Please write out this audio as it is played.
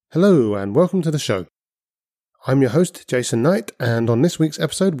Hello and welcome to the show. I'm your host, Jason Knight, and on this week's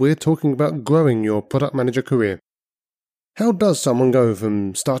episode we're talking about growing your product manager career. How does someone go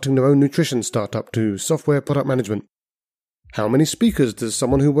from starting their own nutrition startup to software product management? How many speakers does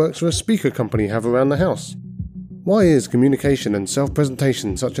someone who works for a speaker company have around the house? Why is communication and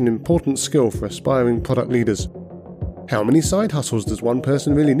self-presentation such an important skill for aspiring product leaders? How many side hustles does one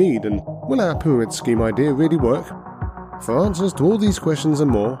person really need, and will our pyramid scheme idea really work? For answers to all these questions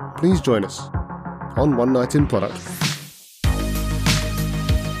and more, please join us on One Night in Product.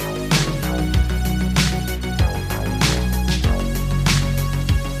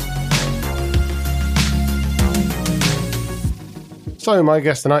 So my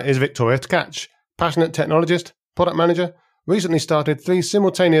guest tonight is Victoria Tkatch, passionate technologist, product manager, recently started 3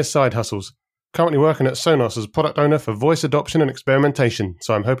 simultaneous side hustles, currently working at Sonos as product owner for voice adoption and experimentation,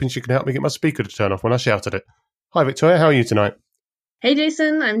 so I'm hoping she can help me get my speaker to turn off when I shout at it. Hi Victoria, how are you tonight? Hey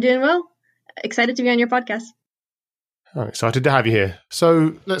Jason, I'm doing well. Excited to be on your podcast. I'm excited to have you here.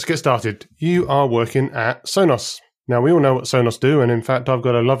 So let's get started. You are working at Sonos. Now we all know what Sonos do, and in fact I've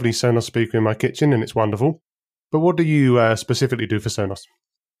got a lovely Sonos speaker in my kitchen and it's wonderful. But what do you specifically do for Sonos?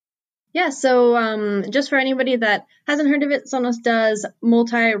 Yeah, so just for anybody that hasn't heard of it, Sonos does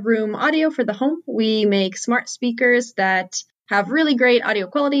multi-room audio for the home. We make smart speakers that have really great audio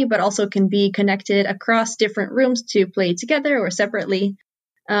quality, but also can be connected across different rooms to play together or separately.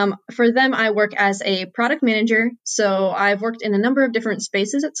 For them, I work as a product manager. So I've worked in a number of different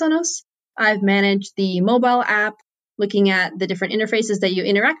spaces at Sonos. I've managed the mobile app, looking at the different interfaces that you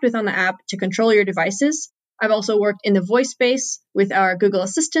interact with on the app to control your devices. I've also worked in the voice space with our Google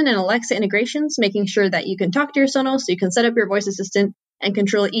Assistant and Alexa integrations, making sure that you can talk to your Sonos, so you can set up your voice assistant and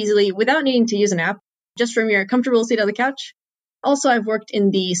control it easily without needing to use an app, just from your comfortable seat on the couch. Also, I've worked in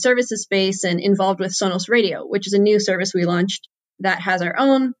the services space and involved with Sonos Radio, which is a new service we launched that has our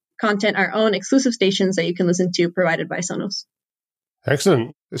own content, our own exclusive stations that you can listen to provided by Sonos.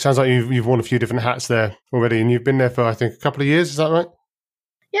 Excellent. It sounds like you've worn a few different hats there already, and you've been there for, I think, a couple of years. Is that right?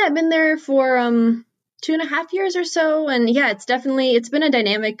 Yeah, I've been there for 2.5 years or so. And yeah, it's been a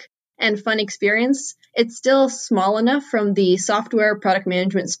dynamic and fun experience. It's still small enough from the software product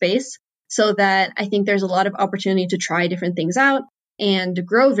management space so that I think there's a lot of opportunity to try different things out and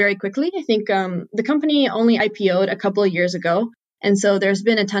grow very quickly. I think the company only IPO'd a couple of years ago. And so there's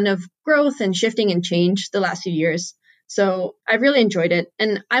been a ton of growth and shifting and change the last few years. So I really enjoyed it.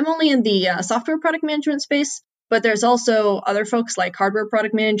 And I'm only in the software product management space, but there's also other folks like hardware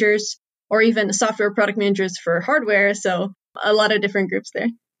product managers or even software product managers for hardware. So a lot of different groups there.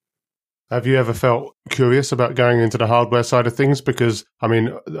 Have you ever felt curious about going into the hardware side of things? Because, I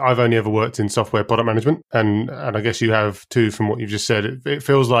mean, I've only ever worked in software product management, and I guess you have too from what you've just said. It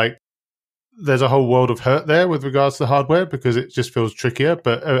feels like there's a whole world of hurt there with regards to hardware because it just feels trickier.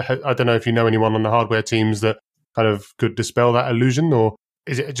 But I don't know if you know anyone on the hardware teams that kind of could dispel that illusion, or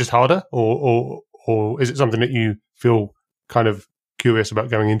is it just harder, or is it something that you feel kind of curious about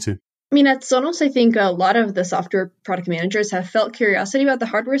going into? I mean, at Sonos, I think a lot of the software product managers have felt curiosity about the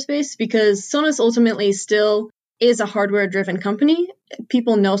hardware space because Sonos ultimately still is a hardware-driven company.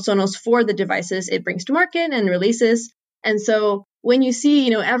 People know Sonos for the devices it brings to market and releases. And so when you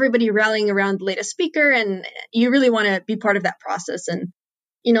see, everybody rallying around the latest speaker, and you really want to be part of that process. And,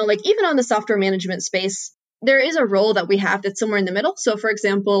 like even on the software management space, there is a role that we have that's somewhere in the middle. So for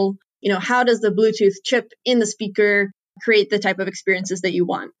example, how does the Bluetooth chip in the speaker create the type of experiences that you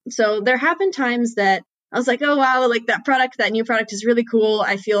want? So there have been times that I was like, oh, wow, like that new product is really cool.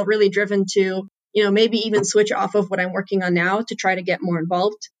 I feel really driven to, maybe even switch off of what I'm working on now to try to get more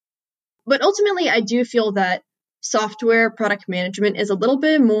involved. But ultimately, I do feel that software product management is a little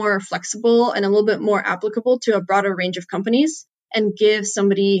bit more flexible and a little bit more applicable to a broader range of companies and gives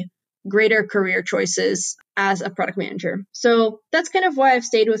somebody greater career choices as a product manager. So that's kind of why I've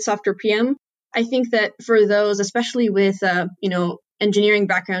stayed with software PM. I think that for those, especially with, engineering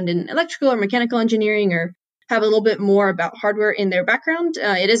background in electrical or mechanical engineering, or have a little bit more about hardware in their background,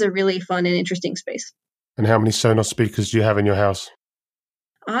 it is a really fun and interesting space. And how many Sonos speakers do you have in your house?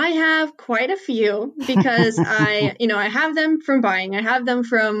 I have quite a few because I have them from buying. I have them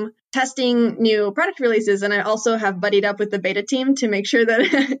from testing new product releases. And I also have buddied up with the beta team to make sure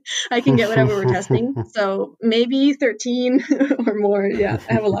that I can get whatever we're testing. So maybe 13 or more. Yeah,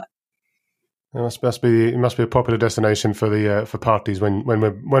 I have a lot. It must be a popular destination for parties when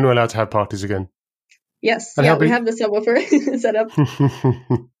we're allowed to have parties again. Yes, and we have the subwoofer set up.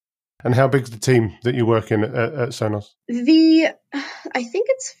 And how big's the team that you work in at Sonos? I think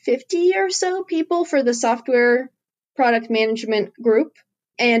it's 50 or so people for the software product management group.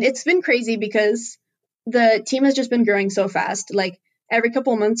 And it's been crazy because the team has just been growing so fast. Like every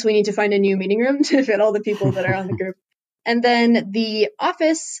couple of months, we need to find a new meeting room to fit all the people that are on the group. And then the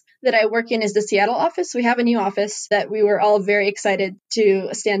office that I work in is the Seattle office. We have a new office that we were all very excited to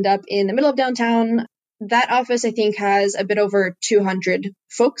stand up in the middle of downtown. That office, I think, has a bit over 200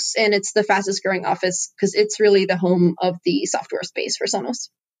 folks, and it's the fastest growing office because it's really the home of the software space for Sonos.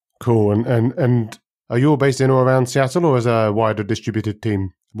 Cool. And are you all based in or around Seattle, or is a wider distributed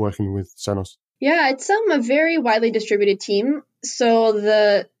team working with Sonos? Yeah, it's a very widely distributed team. So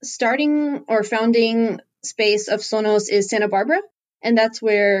the starting or founding space of Sonos is Santa Barbara, and that's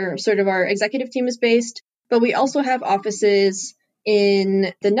where sort of our executive team is based. But we also have offices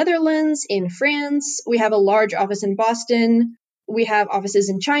in the Netherlands, in France. We have a large office in Boston. We have offices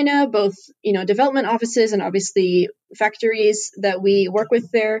in China, both, development offices and obviously factories that we work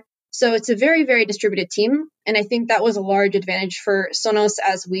with there. So it's a very, very distributed team. And I think that was a large advantage for Sonos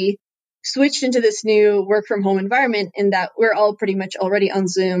as we switched into this new work from home environment, in that we're all pretty much already on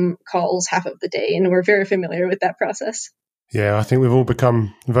Zoom calls half of the day. And we're very familiar with that process. Yeah, I think we've all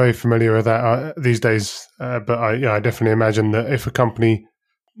become very familiar with that these days. But I definitely imagine that if a company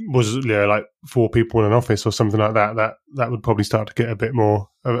was like 4 people in an office or something like that, that would probably start to get a bit more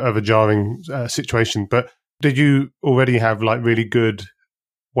of a jarring situation. But did you already have like really good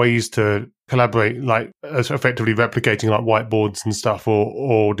ways to collaborate, like as effectively replicating like whiteboards and stuff,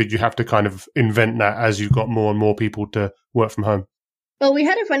 or did you have to kind of invent that as you got more and more people to work from home? Well, we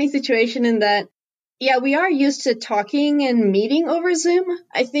had a funny situation in that, we are used to talking and meeting over Zoom.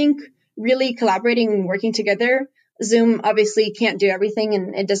 I think really collaborating and working together, Zoom obviously can't do everything,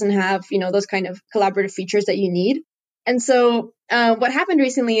 and it doesn't have, those kind of collaborative features that you need. And so what happened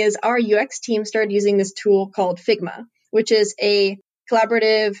recently is our UX team started using this tool called Figma, which is a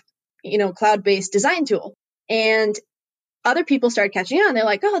collaborative, cloud-based design tool. And other people started catching on. They're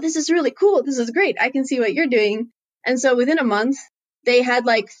like, oh, this is really cool. This is great. I can see what you're doing. And so within a month, they had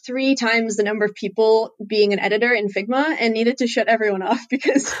like 3 times the number of people being an editor in Figma and needed to shut everyone off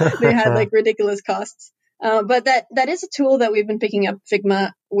because they had like ridiculous costs. But that is a tool that we've been picking up,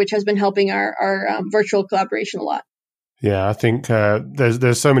 Figma, which has been helping our virtual collaboration a lot. Yeah, I think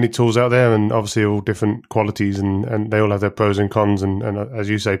there's so many tools out there, and obviously all different qualities, and they all have their pros and cons, and as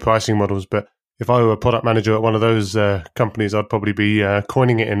you say, pricing models. But if I were a product manager at one of those companies, I'd probably be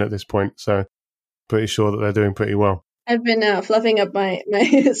coining it in at this point. So pretty sure that they're doing pretty well. I've been fluffing up my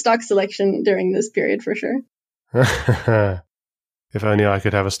stock selection during this period for sure. If only I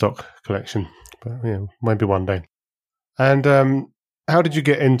could have a stock collection, but maybe one day. And how did you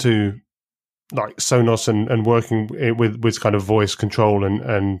get into like Sonos and working with kind of voice control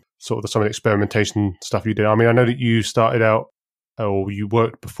and sort of some of the experimentation stuff you did? I mean, I know that you started out, or you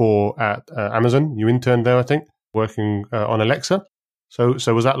worked before at Amazon. You interned there, I think, working on Alexa. So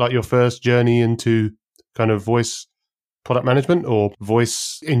was that like your first journey into kind of voice product management or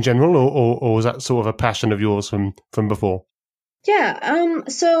voice in general, or was that sort of a passion of yours from before? Yeah.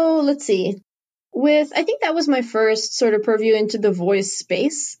 So let's see. I think that was my first sort of purview into the voice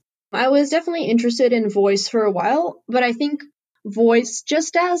space. I was definitely interested in voice for a while, but I think voice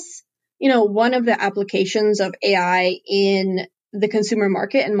just as, one of the applications of AI in the consumer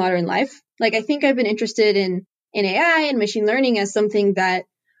market and modern life. Like, I think I've been interested in AI and machine learning as something that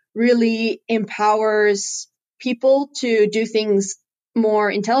really empowers people to do things more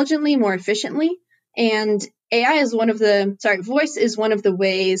intelligently, more efficiently. And voice is one of the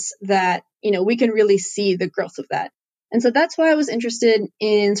ways that, we can really see the growth of that. And so that's why I was interested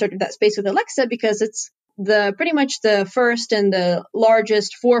in sort of that space with Alexa, because it's pretty much the first and the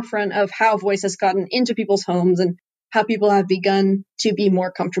largest forefront of how voice has gotten into people's homes and how people have begun to be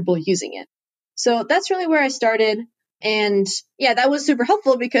more comfortable using it. So that's really where I started. And yeah, that was super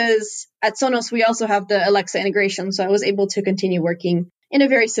helpful because at Sonos, we also have the Alexa integration. So I was able to continue working in a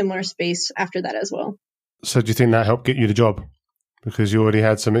very similar space after that as well. So do you think that helped get you the job? Because you already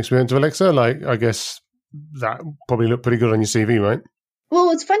had some experience with Alexa? Like, I guess that probably looked pretty good on your CV, right? Well,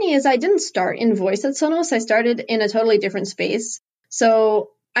 what's funny is I didn't start in voice at Sonos. I started in a totally different space.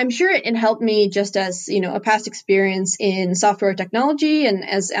 So I'm sure it helped me just as, a past experience in software technology. And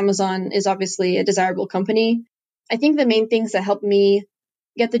as Amazon is obviously a desirable company, I think the main things that helped me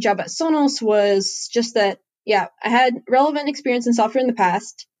get the job at Sonos was just that, I had relevant experience in software in the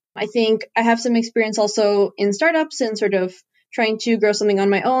past. I think I have some experience also in startups and sort of trying to grow something on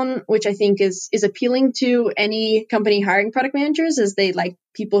my own, which I think is appealing to any company hiring product managers, as they like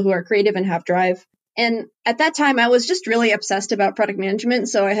people who are creative and have drive. And at that time, I was just really obsessed about product management.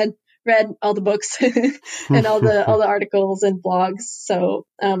 So I had read all the books and all the articles and blogs. So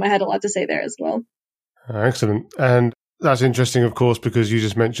I had a lot to say there as well. Excellent. And That's interesting, of course, because you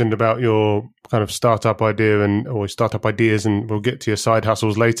just mentioned about your kind of startup idea or startup ideas, and we'll get to your side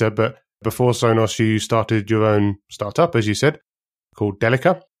hustles later. But before Sonos, you started your own startup, as you said, called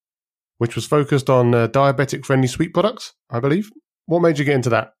Delica, which was focused on diabetic-friendly sweet products, I believe. What made you get into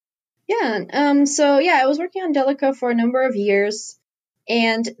that? I was working on Delica for a number of years,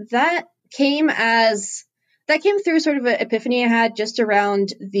 and that came through sort of an epiphany I had just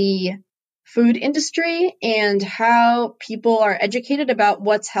around the food industry and how people are educated about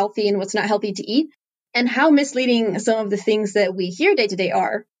what's healthy and what's not healthy to eat, and how misleading some of the things that we hear day to day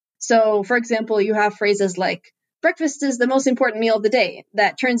are. So, for example, you have phrases like breakfast is the most important meal of the day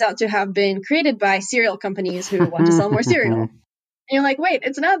that turns out to have been created by cereal companies who want to sell more cereal. And you're like, wait,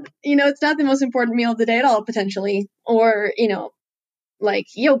 it's not the most important meal of the day at all, potentially. Or, like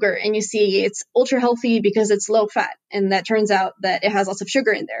yogurt, and you see it's ultra healthy because it's low fat. And that turns out that it has lots of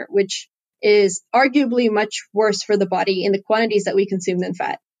sugar in there, which is arguably much worse for the body in the quantities that we consume than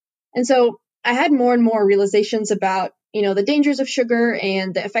fat. And so I had more and more realizations about, the dangers of sugar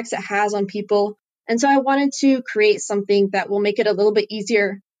and the effects it has on people. And so I wanted to create something that will make it a little bit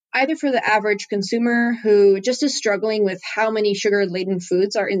easier, either for the average consumer who just is struggling with how many sugar-laden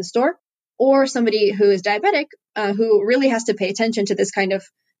foods are in the store, or somebody who is diabetic, who really has to pay attention to this kind of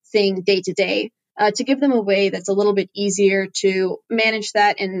thing day to day, to give them a way that's a little bit easier to manage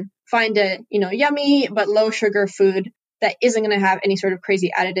that and find a, yummy but low sugar food that isn't going to have any sort of crazy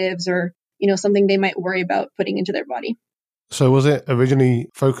additives or, something they might worry about putting into their body. So was it originally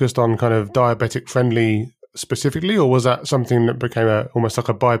focused on kind of diabetic friendly specifically, or was that something that became almost like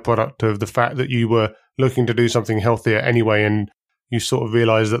a byproduct of the fact that you were looking to do something healthier anyway, and you sort of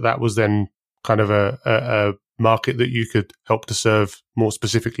realized that was then kind of a market that you could help to serve more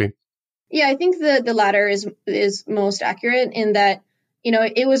specifically? Yeah, I think the latter is most accurate in that,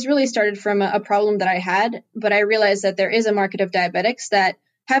 it was really started from a problem that I had, but I realized that there is a market of diabetics that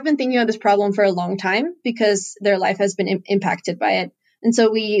have been thinking of this problem for a long time because their life has been impacted by it. And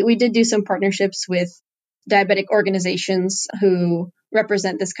so we did do some partnerships with diabetic organizations who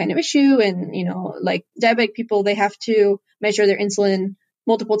represent this kind of issue. And, like diabetic people, they have to measure their insulin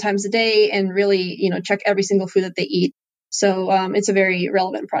multiple times a day and really, check every single food that they eat. So it's a very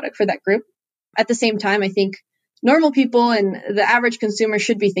relevant product for that group. At the same time, I think normal people and the average consumer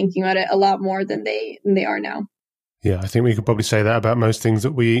should be thinking about it a lot more than they are now. Yeah, I think we could probably say that about most things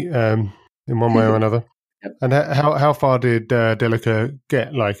that we eat in one way or another. Yep. And how far did Delica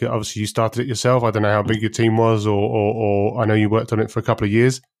get? Like, obviously, you started it yourself. I don't know how big your team was, or I know you worked on it for a couple of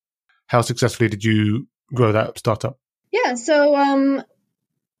years. How successfully did you grow that startup? Yeah, so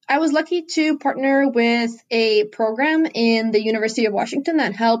I was lucky to partner with a program in the University of Washington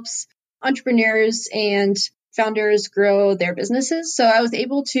that helps entrepreneurs and founders grow their businesses. So I was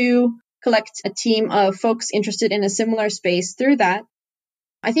able to collect a team of folks interested in a similar space through that.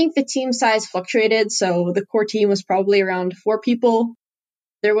 I think the team size fluctuated. So the core team was probably around 4 people.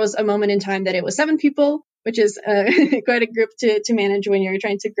 There was a moment in time that it was 7 people, which is quite a group to manage when you're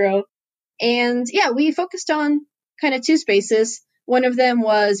trying to grow. And yeah, we focused on kind of 2 spaces. One of them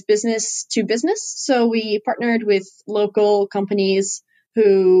was business to business. So we partnered with local companies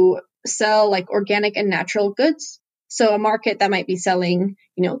who sell like organic and natural goods. So a market that might be selling,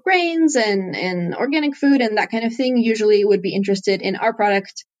 grains and organic food and that kind of thing usually would be interested in our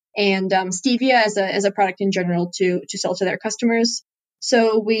product and stevia as a product in general to sell to their customers.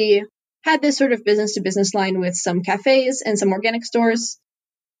 So we had this sort of business to business line with some cafes and some organic stores.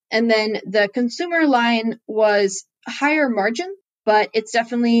 And then the consumer line was higher margin, but it's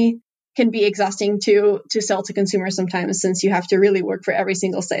definitely can be exhausting to sell to consumers sometimes since you have to really work for every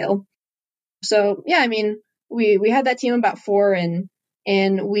single sale. So yeah, I mean, we had that team about 4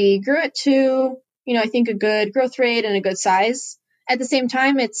 and we grew it to, I think a good growth rate and a good size. At the same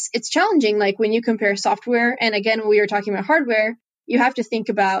time, it's challenging. Like when you compare software, and again, when we were talking about hardware, you have to think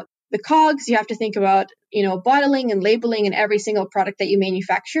about the COGS, you have to think about, bottling and labeling in every single product that you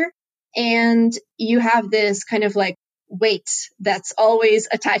manufacture. And you have this kind of like weight that's always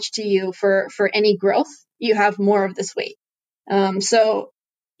attached to you for any growth. You have more of this weight. So,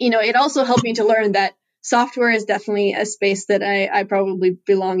 it also helped me to learn that software is definitely a space that I probably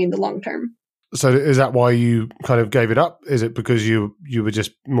belong in the long term. So is that why you kind of gave it up? Is it because you were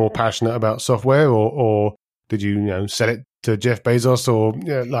just more passionate about software, or did you sell it to Jeff Bezos, or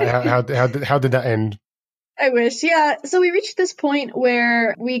like how did that end? I wish, yeah. So we reached this point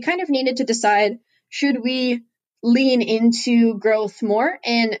where we kind of needed to decide, should we lean into growth more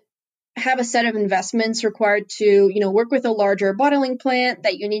and have a set of investments required to, work with a larger bottling plant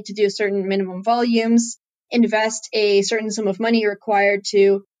that you need to do certain minimum volumes, invest a certain sum of money required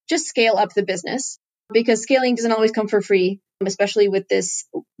to just scale up the business. because scaling doesn't always come for free, especially with this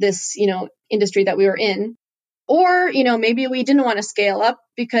industry that we were in. Or, maybe we didn't want to scale up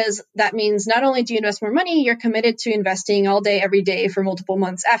because that means not only do you invest more money, you're committed to investing all day, every day for multiple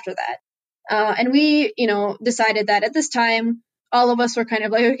months after that. And we, decided that at this time, all of us were kind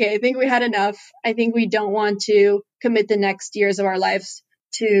of like, okay, I think we had enough. I think we don't want to commit the next years of our lives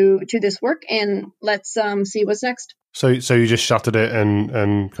to this work, and let's see what's next. So you just shuttered it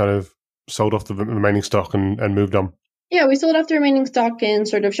and kind of sold off the remaining stock and moved on? Yeah, we sold off the remaining stock and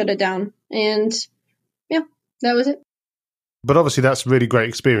sort of shut it down. And yeah, that was it. But obviously that's really great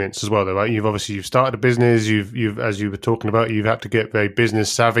experience as well, though, right? You've started a business. You've as you were talking about, you've had to get very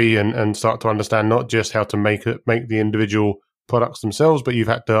business savvy and start to understand not just how to make the individual products themselves, but you've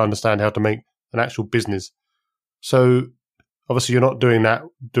had to understand how to make an actual business. So obviously you're not doing that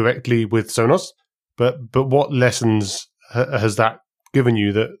directly with Sonos, but what lessons has that given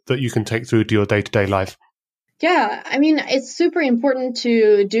you that you can take through to your day-to-day life? Yeah, I mean, it's super important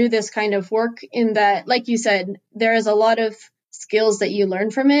to do this kind of work in that, like you said, there is a lot of skills that you learn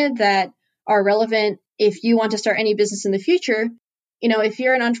from it that are relevant if you want to start any business in the future. If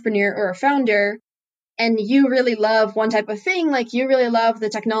you're an entrepreneur or a founder and you really love one type of thing, like you really love the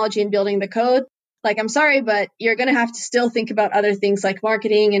technology and building the code, like, I'm sorry, but you're going to have to still think about other things like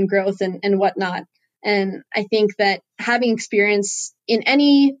marketing and growth and whatnot. And I think that having experience in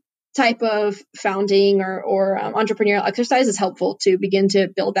any type of founding or entrepreneurial exercise is helpful to begin to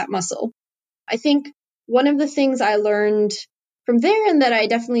build that muscle. I think one of the things I learned from there and that I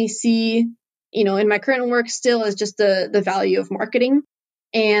definitely see, in my current work still is just the value of marketing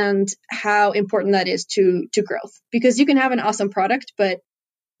and how important that is to growth. Because you can have an awesome product, but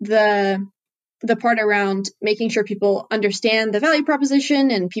the part around making sure people understand the value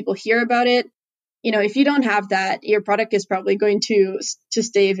proposition and people hear about it, if you don't have that, your product is probably going to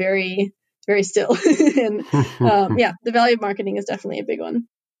stay very, very still. And the value of marketing is definitely a big one.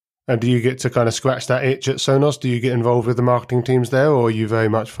 And do you get to kind of scratch that itch at Sonos? Do you get involved with the marketing teams there, or are you very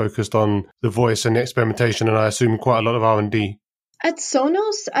much focused on the voice and the experimentation, and I assume quite a lot of R&D? At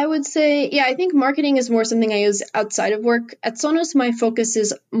Sonos, I would say, I think marketing is more something I use outside of work. At Sonos, my focus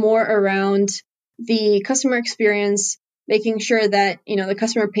is more around the customer experience, making sure that, the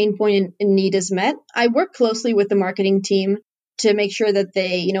customer pain point and need is met. I work closely with the marketing team to make sure that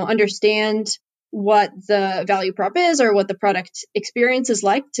they, understand what the value prop is or what the product experience is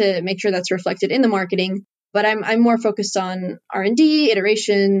like to make sure that's reflected in the marketing. But I'm more focused on R&D,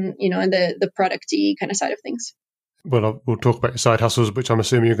 iteration, and the product-y kind of side of things. Well, we'll talk about your side hustles, which I'm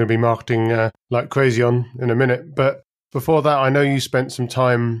assuming you're going to be marketing like crazy on in a minute. But before that, I know you spent some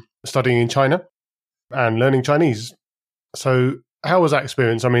time studying in China and learning Chinese. So how was that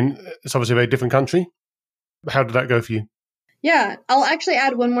experience? I mean, it's obviously a very different country. How did that go for you? Yeah, I'll actually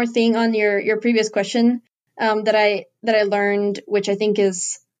add one more thing on your previous question that I learned, which I think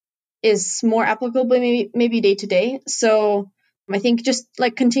is more applicable maybe day to day. So I think just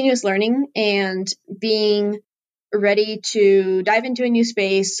like continuous learning and being ready to dive into a new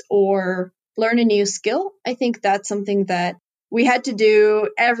space or learn a new skill. I think that's something that we had to do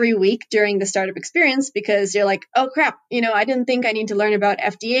every week during the startup experience because you're like, oh crap, I didn't think I need to learn about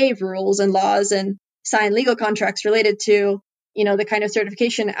FDA rules and laws and sign legal contracts related to, the kind of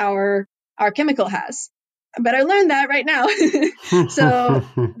certification our chemical has. But I learned that right now. So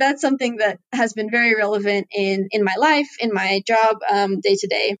that's something that has been very relevant in my life, in my job, day to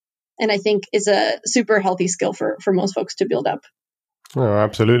day. And I think is a super healthy skill for most folks to build up. Oh,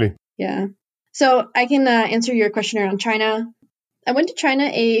 absolutely. Yeah. So I can answer your question around China. I went to China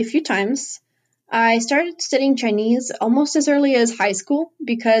a few times. I started studying Chinese almost as early as high school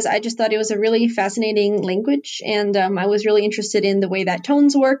because I just thought it was a really fascinating language. And I was really interested in the way that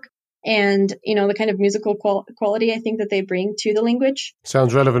tones work and, the kind of musical quality I think that they bring to the language.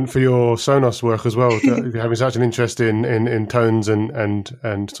 Sounds relevant for your Sonos work as well, having such an interest in tones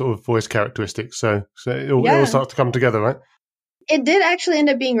and sort of voice characteristics. So it all starts to come together, right? It did actually end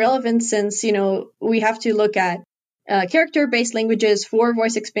up being relevant since, we have to look at character-based languages for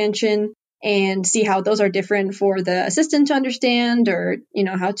voice expansion and see how those are different for the assistant to understand, or,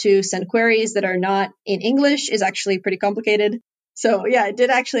 how to send queries that are not in English is actually pretty complicated. So yeah, it did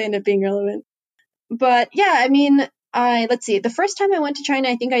actually end up being relevant. But yeah, I mean, let's see, the first time I went to China,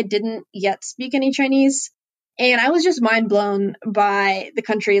 I think I didn't yet speak any Chinese. And I was just mind blown by the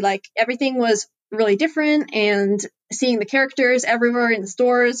country. Like everything was really different, and seeing the characters everywhere in the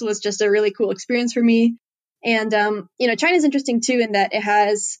stores was just a really cool experience for me. And, China's interesting too, in that it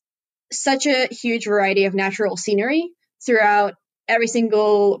has such a huge variety of natural scenery throughout every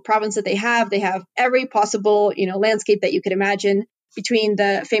single province that they have. They have every possible, landscape that you could imagine, between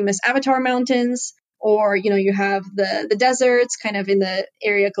the famous Avatar Mountains or, you have the deserts kind of in the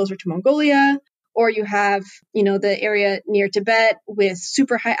area closer to Mongolia, or you have, the area near Tibet with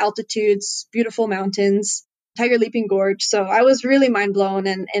super high altitudes, beautiful mountains, Tiger Leaping Gorge. So I was really mind blown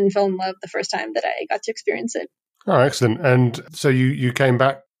and fell in love the first time that I got to experience it. Oh, excellent. And so you came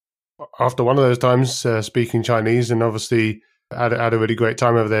back after one of those times speaking Chinese, and obviously had a really great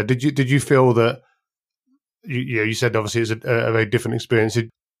time over there. Did you feel that, you said obviously it's a very different experience.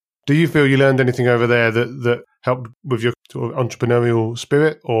 Do you feel you learned anything over there that helped with your sort of entrepreneurial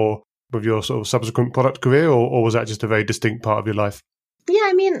spirit or with your sort of subsequent product career, or was that just a very distinct part of your life? Yeah,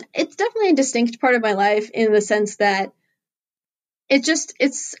 I mean, it's definitely a distinct part of my life in the sense that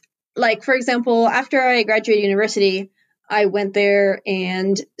it's like, for example, after I graduated university, I went there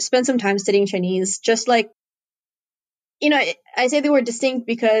and spent some time studying Chinese, just like, I say they were distinct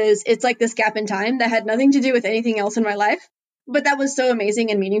because it's like this gap in time that had nothing to do with anything else in my life, but that was so amazing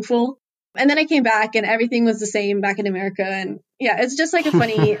and meaningful. And then I came back and everything was the same back in America. And yeah, it's just like a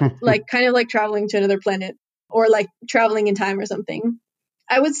funny, like kind of like traveling to another planet or like traveling in time or something.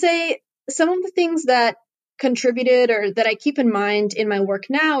 I would say some of the things that contributed or that I keep in mind in my work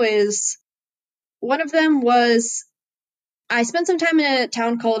now is one of them was I spent some time in a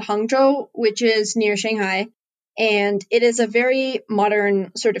town called Hangzhou, which is near Shanghai, and it is a very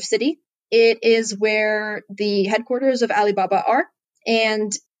modern sort of city. It is where the headquarters of Alibaba are,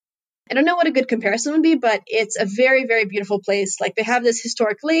 and I don't know what a good comparison would be, but it's a very, very beautiful place. Like they have this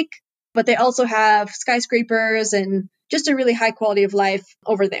historic lake, but they also have skyscrapers and just a really high quality of life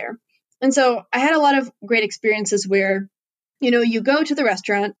over there. And so I had a lot of great experiences where, you go to the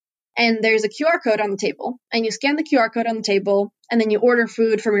restaurant and there's a QR code on the table and you scan the QR code on the table and then you order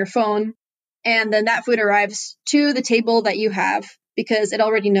food from your phone. And then that food arrives to the table that you have because it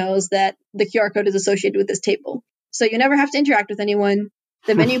already knows that the QR code is associated with this table. So you never have to interact with anyone.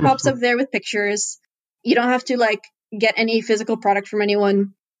 The menu pops up there with pictures. You don't have to like get any physical product from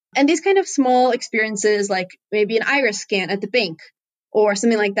anyone. And these kind of small experiences, like maybe an iris scan at the bank or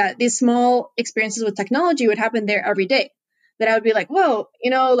something like that, these small experiences with technology would happen there every day. That I would be like, whoa,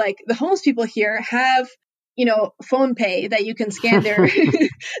 like the homeless people here have, phone pay that you can scan their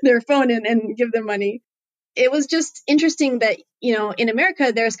their phone and give them money. It was just interesting that, in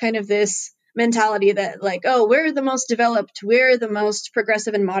America, there's kind of this mentality that like, oh, we're the most developed, we're the most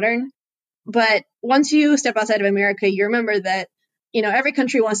progressive and modern. But once you step outside of America, you remember that, every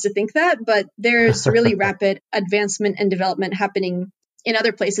country wants to think that, but there's really rapid advancement and development happening in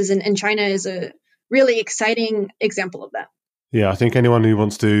other places. And China is a really exciting example of that. Yeah, I think anyone who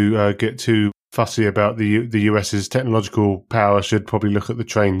wants to get too fussy about the US's technological power should probably look at the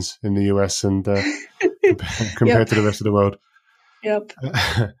trains in the US and compared to the rest of the world. Yep.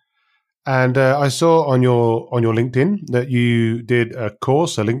 And I saw on your LinkedIn that you did a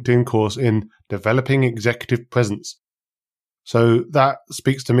LinkedIn course in developing executive presence. So that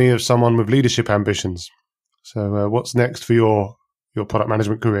speaks to me of someone with leadership ambitions. So what's next for your product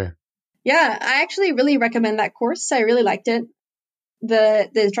management career? Yeah, I actually really recommend that course. I really liked it. The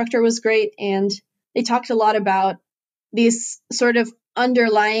instructor was great, and they talked a lot about these sort of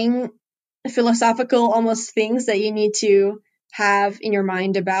underlying philosophical almost things that you need to have in your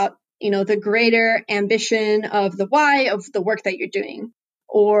mind about, the greater ambition of the why of the work that you're doing,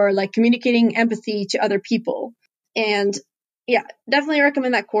 or like communicating empathy to other people. And yeah, definitely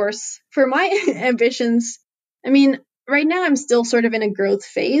recommend that course. For my ambitions, I mean, right now I'm still sort of in a growth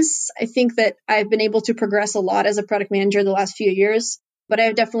phase. I think that I've been able to progress a lot as a product manager the last few years, but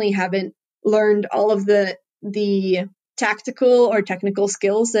I definitely haven't learned all of the tactical or technical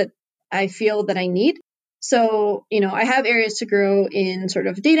skills that I feel that I need. So, I have areas to grow in sort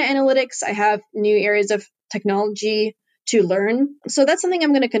of data analytics. I have new areas of technology to learn. So that's something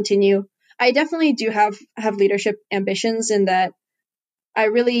I'm going to continue. I definitely do have leadership ambitions in that I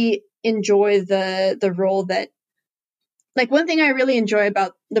really enjoy the role that, like, one thing I really enjoy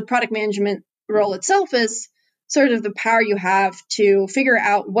about the product management role itself is sort of the power you have to figure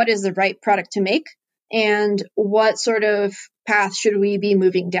out what is the right product to make and what sort of path should we be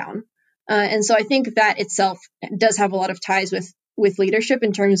moving down. And so I think that itself does have a lot of ties with leadership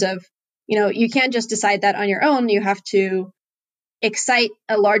in terms of, you can't just decide that on your own. You have to excite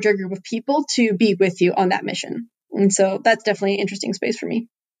a larger group of people to be with you on that mission. And so that's definitely an interesting space for me.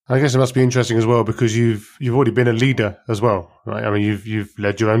 I guess it must be interesting as well because you've already been a leader as well, right? I mean, you've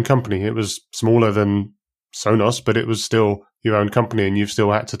led your own company. It was smaller than Sonos, but it was still your own company, and you've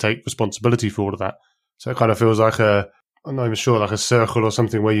still had to take responsibility for all of that. So it kind of feels like I'm not even sure, like a circle or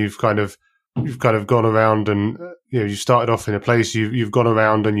something where you've kind of gone around and you started off in a place, you've gone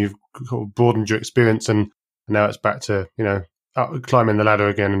around and you've broadened your experience, and now it's back to climbing the ladder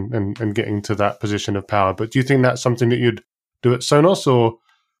again and getting to that position of power. But do you think that's something that you'd do at Sonos, or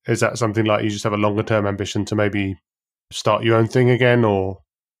is that something like you just have a longer term ambition to maybe start your own thing again, or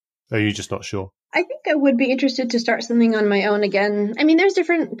are you just not sure? I think I would be interested to start something on my own again. I mean, there's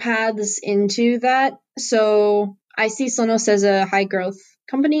different paths into that. So I see Sonos as a high growth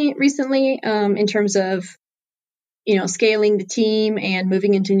company recently, in terms of, scaling the team and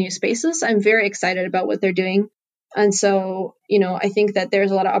moving into new spaces. I'm very excited about what they're doing. And so, I think that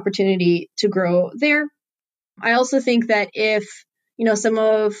there's a lot of opportunity to grow there. I also think that if, some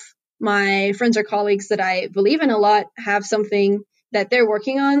of my friends or colleagues that I believe in a lot have something that they're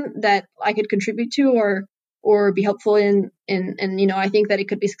working on that I could contribute to or be helpful in, and I think that it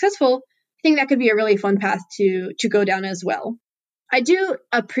could be successful, I think that could be a really fun path to go down as well. I do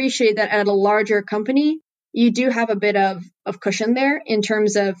appreciate that at a larger company, you do have a bit of cushion there in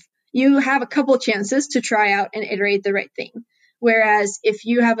terms of you have a couple chances to try out and iterate the right thing. Whereas if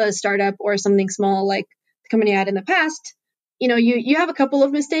you have a startup or something small like the company I had in the past, you have a couple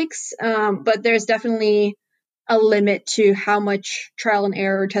of mistakes, but there's definitely a limit to how much trial and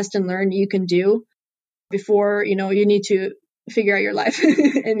error, test and learn you can do before, you need to figure out your life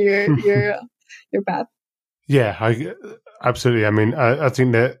and your path. Yeah, absolutely. I mean, I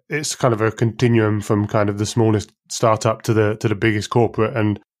think that it's kind of a continuum from kind of the smallest startup to the biggest corporate,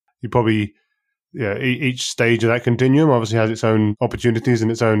 and you probably, each stage of that continuum obviously has its own opportunities and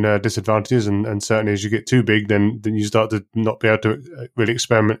its own disadvantages, and certainly as you get too big, then you start to not be able to really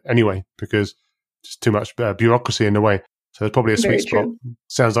experiment anyway because there's too much bureaucracy in the way. So there's probably a sweet spot.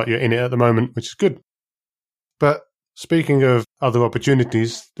 Sounds like you're in it at the moment, which is good. But speaking of other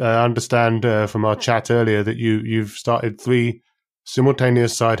opportunities, I understand from our chat earlier that you've started 3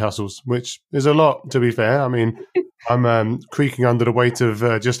 simultaneous side hustles, which is a lot, to be fair. I mean, I'm creaking under the weight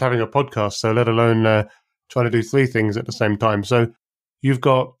of just having a podcast, so let alone trying to do 3 things at the same time. So you've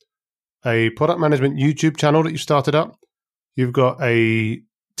got a product management YouTube channel that you started up. You've got a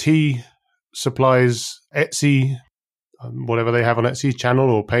tea supplies Etsy, whatever they have on Etsy channel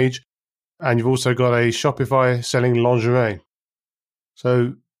or page. And you've also got a Shopify selling lingerie.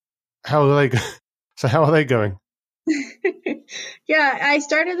 So how are they going? Yeah, I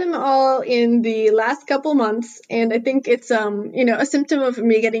started them all in the last couple months, and I think it's a symptom of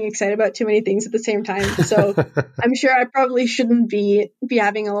me getting excited about too many things at the same time. So I'm sure I probably shouldn't be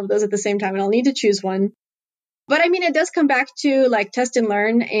having all of those at the same time, and I'll need to choose one. But I mean, it does come back to like test and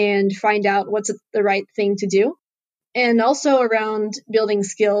learn and find out what's the right thing to do. And also around building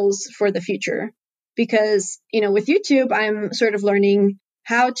skills for the future. Because, with YouTube, I'm sort of learning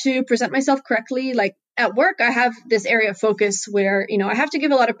how to present myself correctly. Like at work, I have this area of focus where, I have to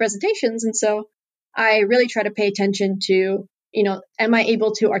give a lot of presentations. And so I really try to pay attention to, am I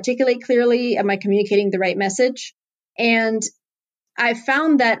able to articulate clearly? Am I communicating the right message? And I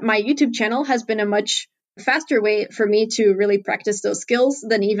found that my YouTube channel has been a much faster way for me to really practice those skills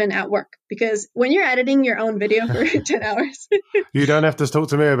than even at work. Because when you're editing your own video for 10 hours. You don't have to talk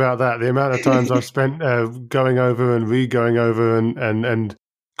to me about that. The amount of times I've spent going over and re-going over and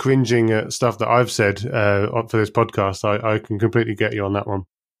cringing at stuff that I've said for this podcast, I can completely get you on that one.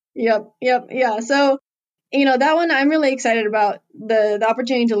 Yep. Yeah. So, that one I'm really excited about the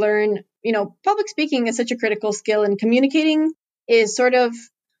opportunity to learn. Public speaking is such a critical skill, and communicating is sort of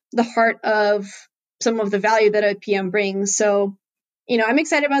the heart of some of the value that a PM brings. So, I'm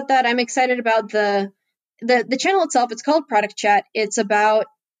excited about that. I'm excited about the channel itself. It's called Product Chat. It's about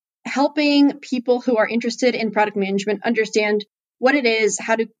helping people who are interested in product management understand what it is,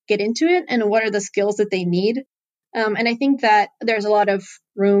 how to get into it, and what are the skills that they need. And I think that there's a lot of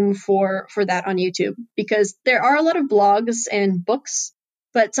room for that on YouTube, because there are a lot of blogs and books,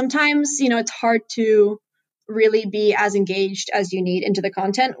 but sometimes, it's hard to really be as engaged as you need into the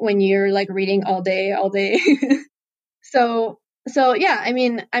content when you're like reading all day. So yeah, I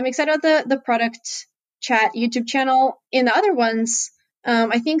mean, I'm excited about the Product Chat YouTube channel. In the other ones,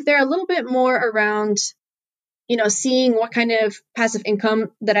 I think they're a little bit more around, seeing what kind of passive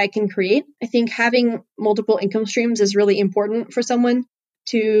income that I can create. I think having multiple income streams is really important for someone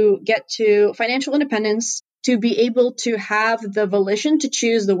to get to financial independence, to be able to have the volition to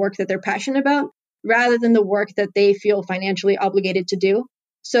choose the work that they're passionate about, rather than the work that they feel financially obligated to do.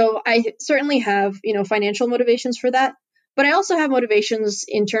 So I certainly have, financial motivations for that, but I also have motivations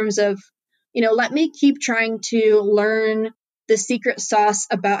in terms of, let me keep trying to learn the secret sauce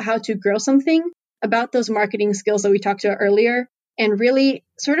about how to grow something, about those marketing skills that we talked about earlier, and really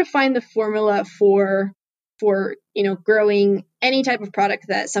sort of find the formula for growing any type of product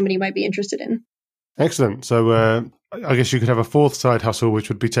that somebody might be interested in. Excellent. So I guess you could have a fourth side hustle, which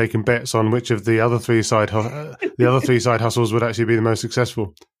would be taking bets on which of the other three side hustles would actually be the most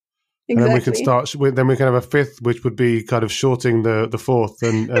successful. And then we could Exactly. then we can have a fifth, which would be kind of shorting the fourth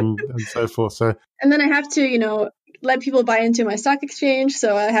and so forth. So And then I have to, let people buy into my stock exchange.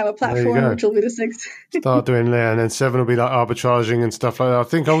 So I have a there you platform, go. which will be the sixth. Start doing there, and then seven will be like arbitraging and stuff like that. I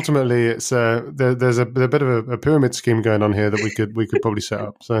think ultimately it's there's a bit of a pyramid scheme going on here that we could probably set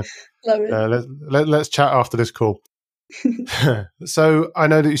up. So Love it. let's chat after this call. So I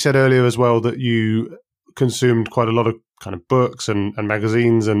know that you said earlier as well that you consumed quite a lot of kind of books and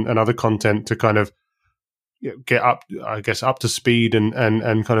magazines and other content to kind of get up, I guess, up to speed and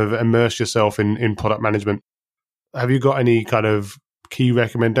kind of immerse yourself in product management. Have you got any kind of key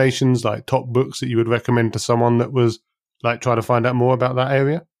recommendations, like top books that you would recommend to someone that was like trying to find out more about that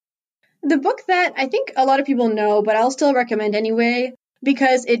area? The book that I think a lot of people know, but I'll still recommend anyway,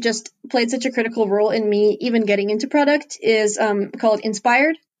 because it just played such a critical role in me even getting into product, is called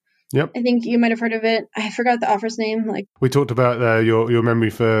Inspired. Yep. I think you might have heard of it. I forgot the author's name. We talked about your memory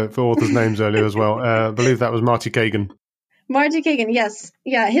for authors' names earlier as well. I believe that was Marty Kagan. Marty Kagan, yes.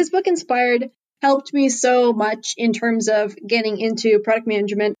 Yeah, his book Inspired helped me so much in terms of getting into product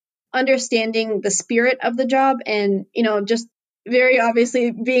management, understanding the spirit of the job, and, just very obviously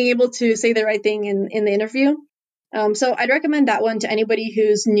being able to say the right thing in the interview. So I'd recommend that one to anybody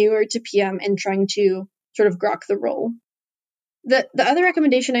who's newer to PM and trying to sort of grok the role. The other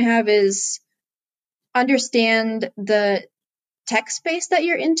recommendation I have is understand the tech space that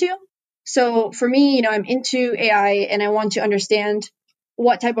you're into. So for me, I'm into AI and I want to understand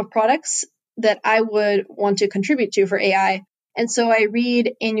what type of products that I would want to contribute to for AI. And so I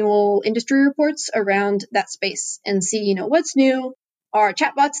read annual industry reports around that space and see, what's new. Are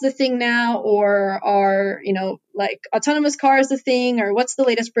chatbots the thing now, or are, like autonomous cars the thing, or what's the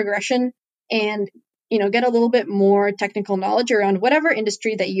latest progression? And, get a little bit more technical knowledge around whatever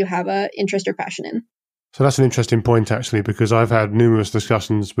industry that you have a interest or passion in. So that's an interesting point, actually, because I've had numerous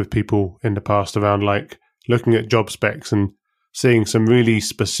discussions with people in the past around like looking at job specs and seeing some really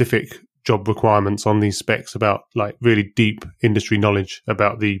specific job requirements on these specs about like really deep industry knowledge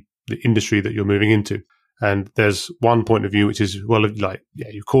about the industry that you're moving into. And there's one point of view, which is, well, like, yeah,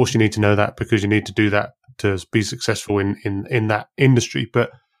 of course you need to know that because you need to do that to be successful in that industry. But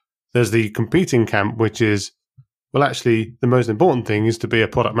there's the competing camp, which is, well, actually, the most important thing is to be a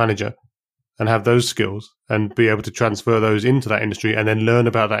product manager and have those skills and be able to transfer those into that industry and then learn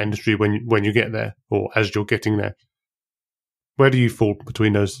about that industry when you get there or as you're getting there. Where do you fall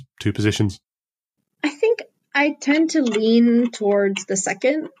between those two positions? I think I tend to lean towards the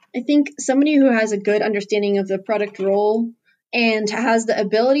second. I think somebody who has a good understanding of the product role and has the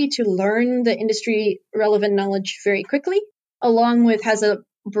ability to learn the industry relevant knowledge very quickly, along with has a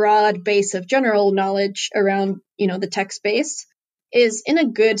broad base of general knowledge around, the tech space, is in a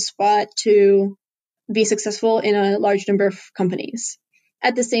good spot to be successful in a large number of companies.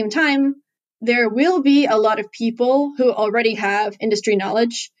 At the same time, there will be a lot of people who already have industry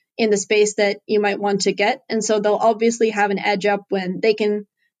knowledge in the space that you might want to get. And so they'll obviously have an edge up when they can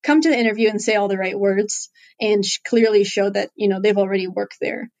come to the interview and say all the right words and clearly show that, they've already worked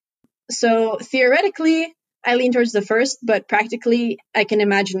there. So theoretically, I lean towards the first, but practically, I can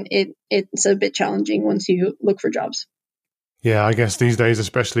imagine it's a bit challenging once you look for jobs. Yeah, I guess these days,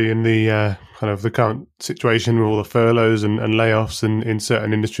 especially in the kind of the current situation with all the furloughs and layoffs in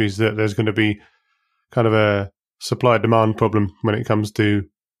certain industries, that there's going to be kind of a supply demand problem when it comes to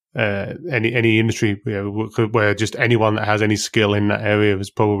any industry, where just anyone that has any skill in that area is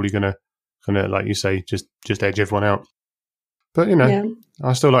probably going to kind of, like you say, just edge everyone out. But Yeah.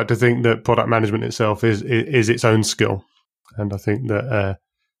 I still like to think that product management itself is its own skill, and I think that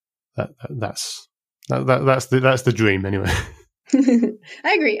that's the dream anyway.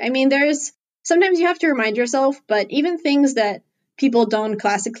 I agree. I mean, sometimes you have to remind yourself, but even things that people don't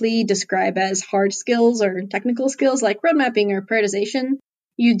classically describe as hard skills or technical skills like road mapping or prioritization,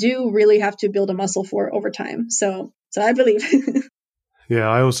 you do really have to build a muscle for over time. So I believe. Yeah,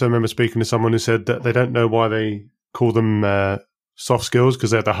 I also remember speaking to someone who said that they don't know why they call them soft skills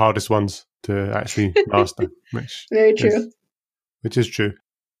because they're the hardest ones to actually master. Very true. Which is true.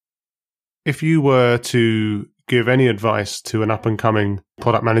 If you were to give any advice to an up-and-coming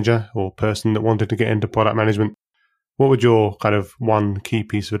product manager or person that wanted to get into product management, what would your kind of one key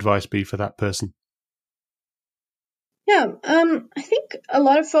piece of advice be for that person? Yeah, I think a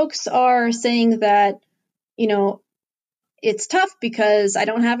lot of folks are saying that, it's tough because I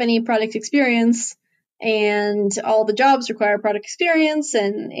don't have any product experience and all the jobs require product experience,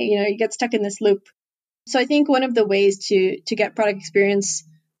 and, you get stuck in this loop. So I think one of the ways to get product experience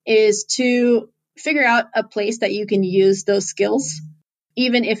is to figure out a place that you can use those skills,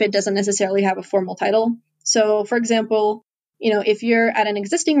 even if it doesn't necessarily have a formal title. So for example, if you're at an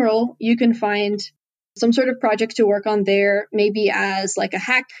existing role, you can find some sort of project to work on there, maybe as like a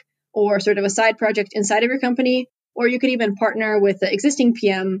hack or sort of a side project inside of your company, or you could even partner with the existing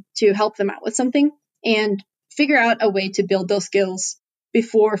PM to help them out with something and figure out a way to build those skills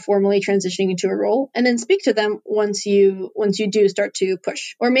before formally transitioning into a role, and then speak to them once you do start to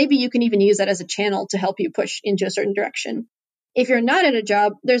push. Or maybe you can even use that as a channel to help you push into a certain direction. If you're not at a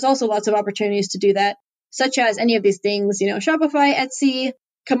job, there's also lots of opportunities to do that, such as any of these things, Shopify, Etsy,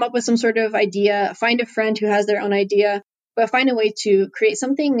 come up with some sort of idea, find a friend who has their own idea, but find a way to create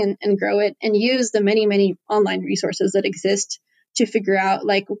something and grow it, and use the many, many online resources that exist to figure out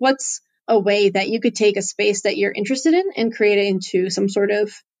like what's a way that you could take a space that you're interested in and create it into some sort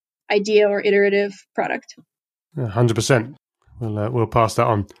of idea or iterative product. 100%. We'll pass that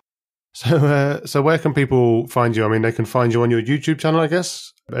on. So where can people find you? I mean, they can find you on your YouTube channel, I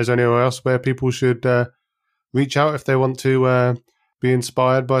guess. Is there anywhere else where people should reach out if they want to be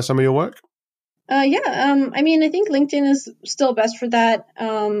inspired by some of your work? I think LinkedIn is still best for that.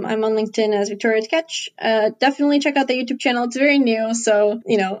 I'm on LinkedIn as Victoria Tkatch. Definitely check out the YouTube channel. It's very new, so,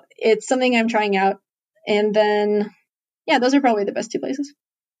 it's something I'm trying out. And then, those are probably the best two places.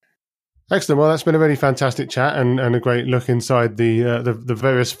 Excellent. Well, that's been a really fantastic chat and a great look inside the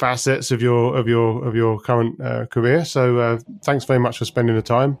various facets of your current career. So thanks very much for spending the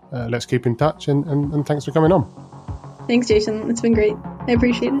time. Let's keep in touch and thanks for coming on. Thanks, Jason. It's been great. I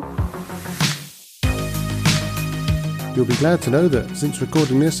appreciate it. You'll be glad to know that since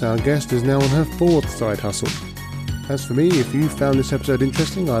recording this, our guest is now on her fourth side hustle. As for me, if you found this episode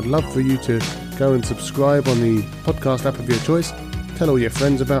interesting, I'd love for you to go and subscribe on the podcast app of your choice, tell all your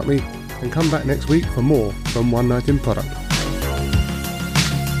friends about me, and come back next week for more from One Night in Product.